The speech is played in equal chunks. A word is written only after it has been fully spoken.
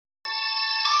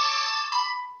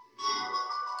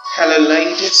Hello,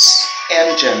 ladies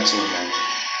and gentlemen,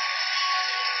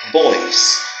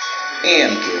 boys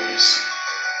and girls,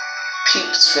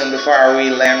 peeps from the faraway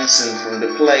lands and from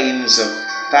the plains of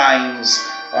times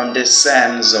on the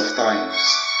sands of times.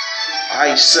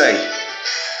 I say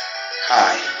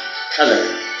hi,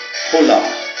 hello, hola,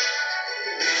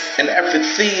 and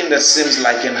everything that seems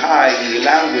like an high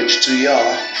language to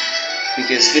y'all,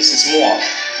 because this is more.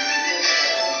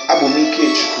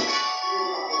 Abumike Chukwu,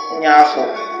 onye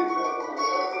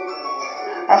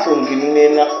afọ nke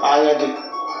niile anya gị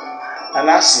a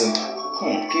na-asị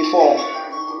kifọ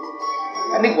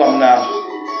and gwa m na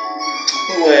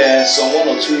nwere some one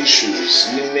or two issues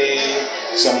n'ime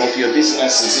some of your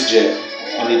businesses ije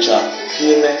Ọnịcha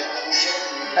n'ime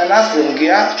and afọ m gị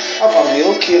agwa m ya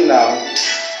okay now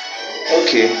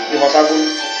okay ịghọtago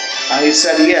and he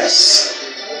said yes.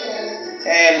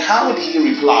 And how did he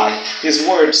reply? His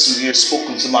words were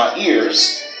spoken to my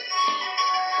ears.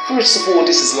 First of all,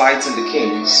 this is Light in the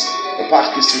Kings, a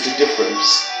podcast with a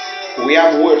difference. We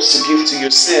have words to give to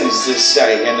your sins this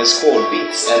day, and it's called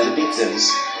Beats and the Beatings.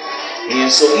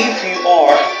 And so if you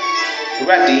are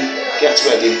ready, get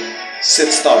ready,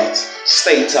 sit tight,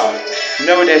 stay tight.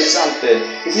 Know there's something.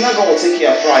 It's not going to take you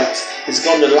a fright. It's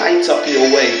going to light up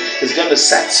your way. It's going to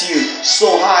set you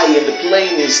so high in the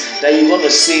plains that you're going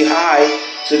to say hi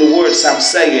to the words I'm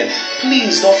saying.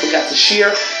 Please don't forget to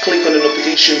share. Click on the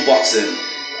notification button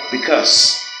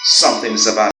because something is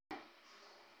about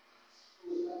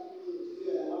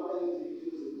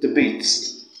the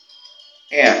beats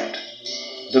and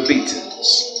the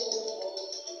beatings.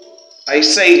 I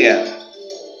say again,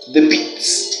 the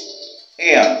beats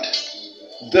and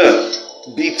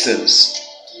the beatings.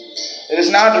 It is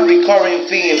now the recurring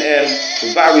theme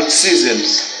in varied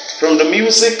seasons, from the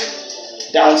music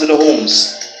down to the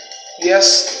homes.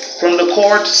 Yes, from the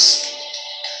chords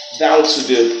down to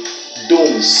the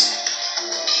domes.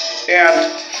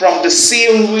 And from the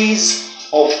series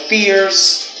of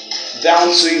fears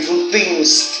down to even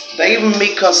things that even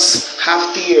make us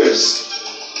have fears.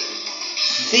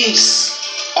 These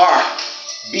are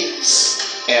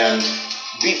beats and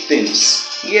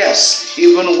beatings. Yes,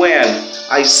 even when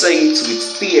I say it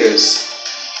with tears.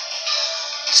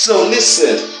 So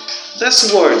listen,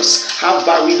 these words have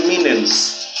varied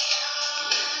meanings.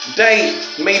 They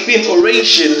may be in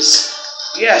orations,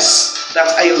 yes, that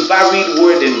are in varied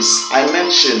wordings I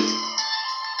mentioned.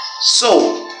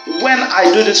 So when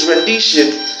I do this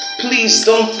rendition, please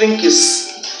don't think it's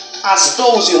as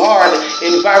those you heard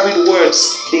in varied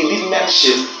words they did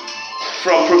mention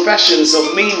from professions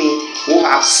of many who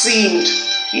have seemed,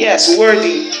 yes,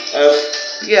 worthy of,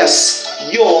 yes,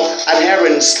 your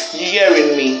adherence, you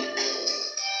hearing me.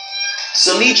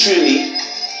 So literally,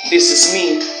 this is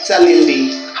me telling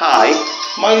thee, hi,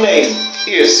 my name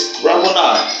is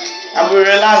Rabboni. I'm a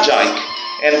Relangic,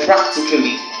 and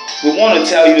practically, we want to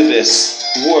tell you this.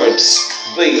 Words,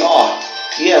 they are,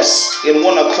 yes, in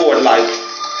one accord like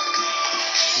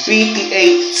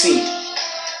B-E-A-T,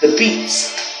 the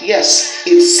beats, yes,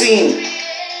 it's seen,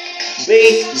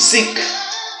 basic,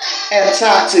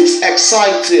 tactics,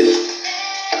 excited,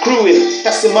 accruing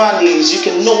testimonies. You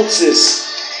can notice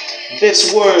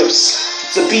these words.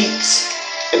 It's a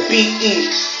beat, a B-E,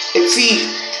 a T,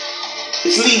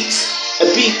 it's lit,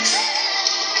 a beat,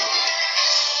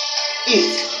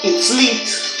 it's lit.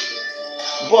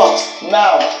 But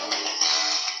now,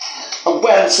 I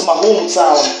went to my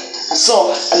hometown, I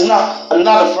saw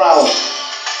another frown,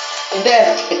 and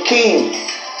then it came.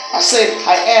 I said,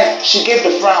 hi, and she gave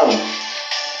the frown.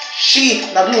 She,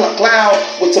 now look like a clown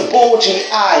with a bulging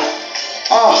eye.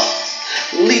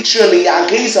 Literally, I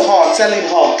gazed at her, telling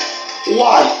her,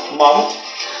 why, mom?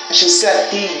 And she said,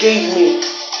 he gave me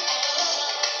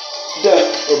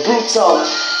the brutal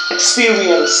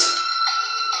experience,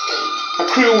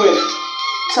 accruing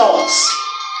thoughts,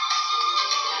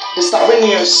 the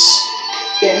strenuous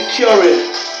in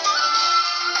curing,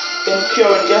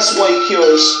 guess what it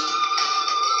cures?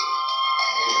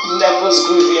 Nervous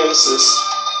grievances.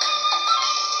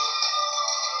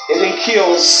 It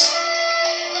incurs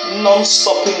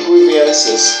non-stopping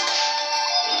grievances.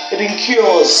 It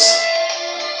incurs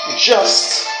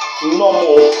just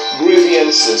normal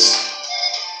grievances.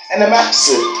 And I'm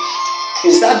asking,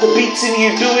 is that the beating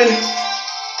you're doing?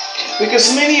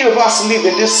 Because many of us live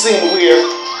in this scene where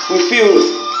we feel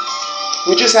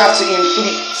we just have to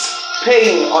inflict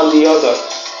pain on the other.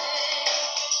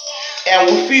 And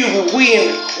we feel we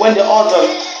win when the other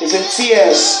is in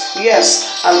tears,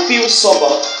 yes, and feels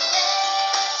sober.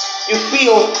 You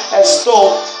feel as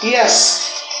though,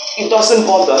 yes, it doesn't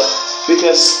bother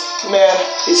because, man,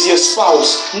 it's your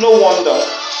spouse. No wonder.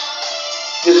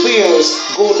 The tears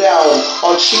go down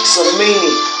on cheeks of many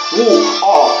who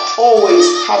are always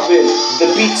having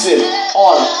the beating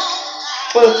on.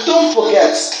 But don't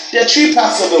forget, there are three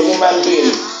parts of a human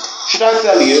being. Should I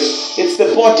tell you? It's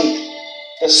the body,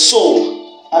 the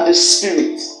soul, and the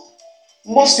spirit.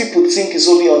 Most people think it's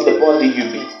only on the body you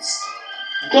beat.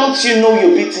 Don't you know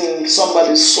you're beating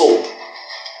somebody's soul?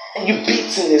 And you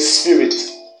beat in his spirit.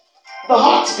 The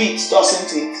heart beats,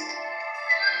 doesn't it?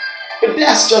 But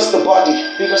that's just the body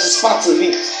because it's part of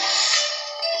it.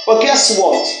 But guess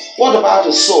what? What about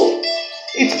the soul?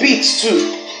 It beats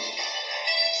too.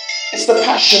 It's the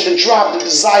passion, the drive, the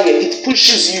desire. It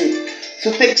pushes you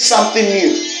to take something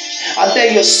new. And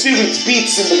then your spirit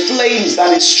beats in the flames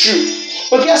that is true.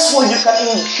 But guess what? You can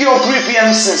incur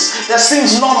grievances that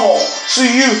seems normal to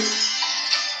you.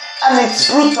 And it's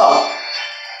brutal.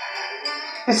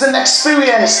 It's an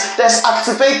experience that's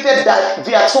activated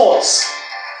via thoughts.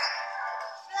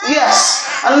 Yes,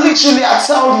 and literally I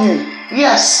tell you,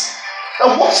 yes,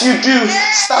 that what you do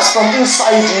starts from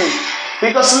inside you.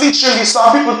 Because literally some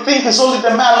people think it's only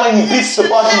the man when he beats the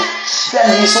body,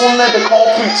 then he's only the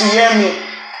culprit, to hear me.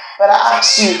 But I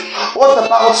ask you, what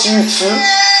about you too?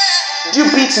 Do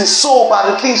you beat his soul by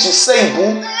the things you say,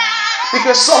 boo?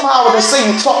 Because somehow they say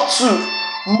you talk too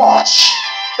much.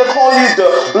 They call you the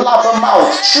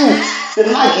blabbermouth, true, the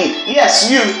naggy. Yes,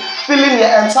 you feeling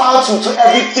you're entitled to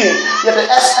everything. You're the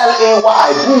SLAY,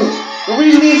 boo.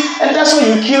 Really? And that's when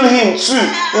you kill him too,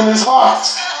 in his heart.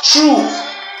 True.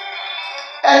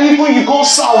 And even you go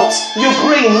south, your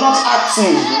brain not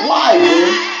active. Why, boo?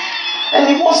 And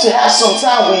he wants to have some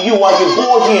time with you while you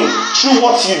bore him through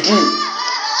what you do.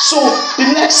 So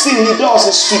the next thing he does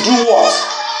is to do what?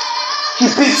 He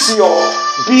beats your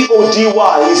BODY.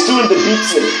 He's doing the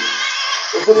beating.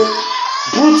 The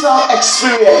brutal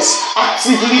experience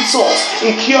actively taught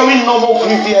in curing normal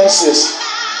grievances.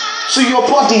 To your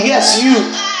body, yes, you.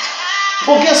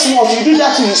 But guess what? You do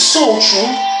that to his soul,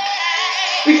 true?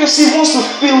 Because he wants to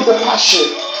feel the passion,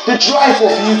 the drive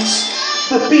of youth,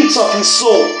 the beat of his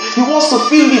soul. He wants to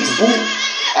feel it, boo.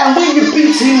 And when you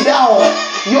beat him down,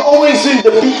 you're always doing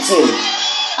the beating.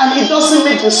 And it doesn't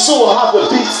make the soul have a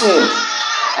beating.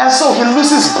 And so he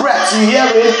loses breath, you hear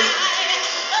it?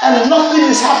 And nothing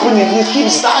is happening. He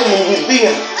keeps dying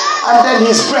within. And then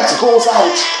his breath goes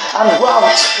out and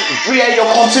out via your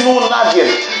continual nagging.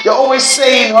 You're always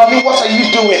saying, honey, what are you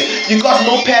doing? You got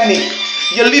no penny.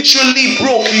 You're literally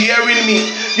broke, you hearing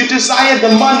me? You desire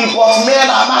the money, but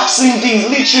man, I'm asking thee,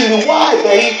 literally, why,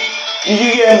 babe? Do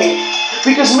you hear me?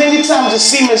 Because many times it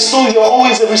seems as though you're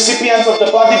always a recipient of the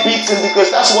body beating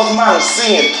because that's what man is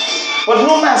seeing. But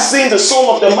no man seeing the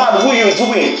soul of the man who you're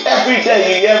doing every day,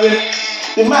 you hearing?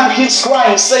 The man keeps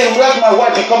crying, saying, let my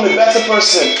wife become a better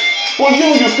person. But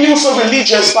you feel so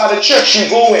religious by the church you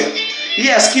go in.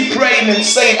 Yes, keep praying and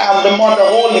saying, I'm the mother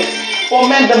holy. But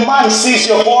man, the man sees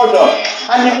your boredom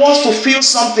and he wants to feel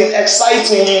something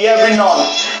exciting you hearing on.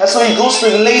 And so he goes to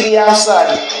the lady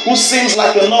outside who seems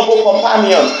like a noble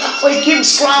companion. But he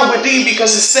keeps crying with him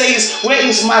because he says, where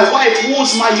is my wife?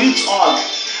 Who's my youth on?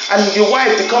 And your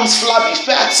wife becomes flabby,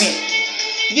 fatty.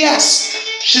 Yes,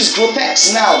 she's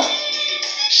grotesque now.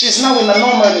 She's now in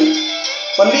anomaly.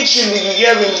 But literally, you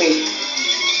hearing me?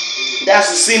 That's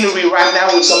the scenery right now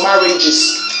with some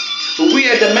marriages.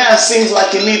 Where the man seems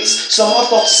like he needs some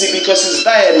autopsy because he's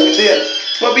died within.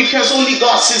 But because only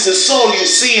God sees the soul you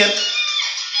see him,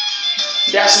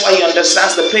 that's why he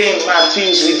understands the pain man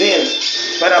feels within.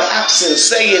 But I'm asking,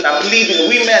 saying, I'm pleading,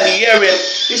 women hearing,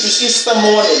 this is Easter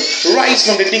morning. Rise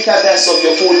from the decadence of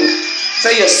your folly.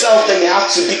 Tell yourself that you have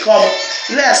to become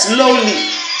less lowly,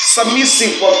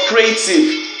 submissive but creative,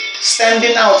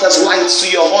 standing out as lights to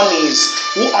your honeys.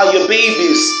 Who are your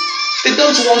babies? They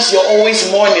don't want your always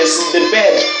mourners in the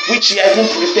bed, which you are even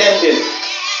pretending.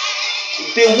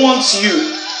 They want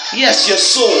you, yes, your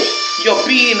soul, your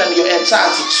being and your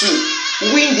entirety too.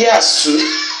 Win theirs too,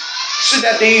 so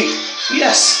that they,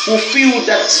 yes, will feel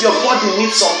that your body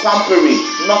needs some pampering,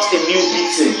 not a new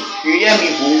beating. You hear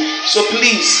me, boo? So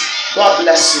please, God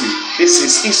bless you. This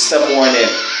is Easter morning.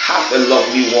 Have a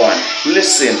lovely one.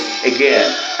 Listen again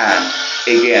and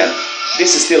again.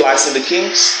 This is still Ice and the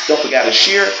Kings. Don't forget to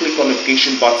share, click on the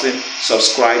notification button,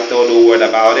 subscribe, tell the word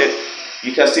about it.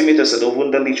 You can still meet us at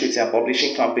Ovunda Literature and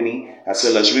Publishing Company, as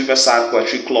well as Riverside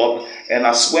Poetry Club, and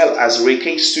as well as Ray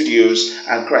King Studios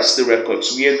and Cresty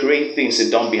Records. We are great things are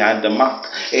done behind the mark.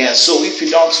 And so if you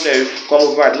don't know, come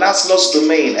over at Lancelot's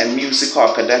Domain and Musica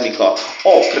Academica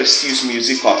or Prestius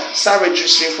Musica. Start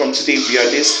registering from today via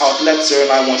this outlet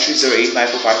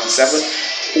 0913089457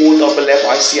 or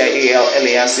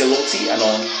FFICIALLANCLOT and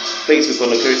on Facebook on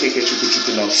the Kerikeke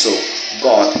Chukuchukunon. So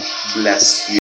God bless you.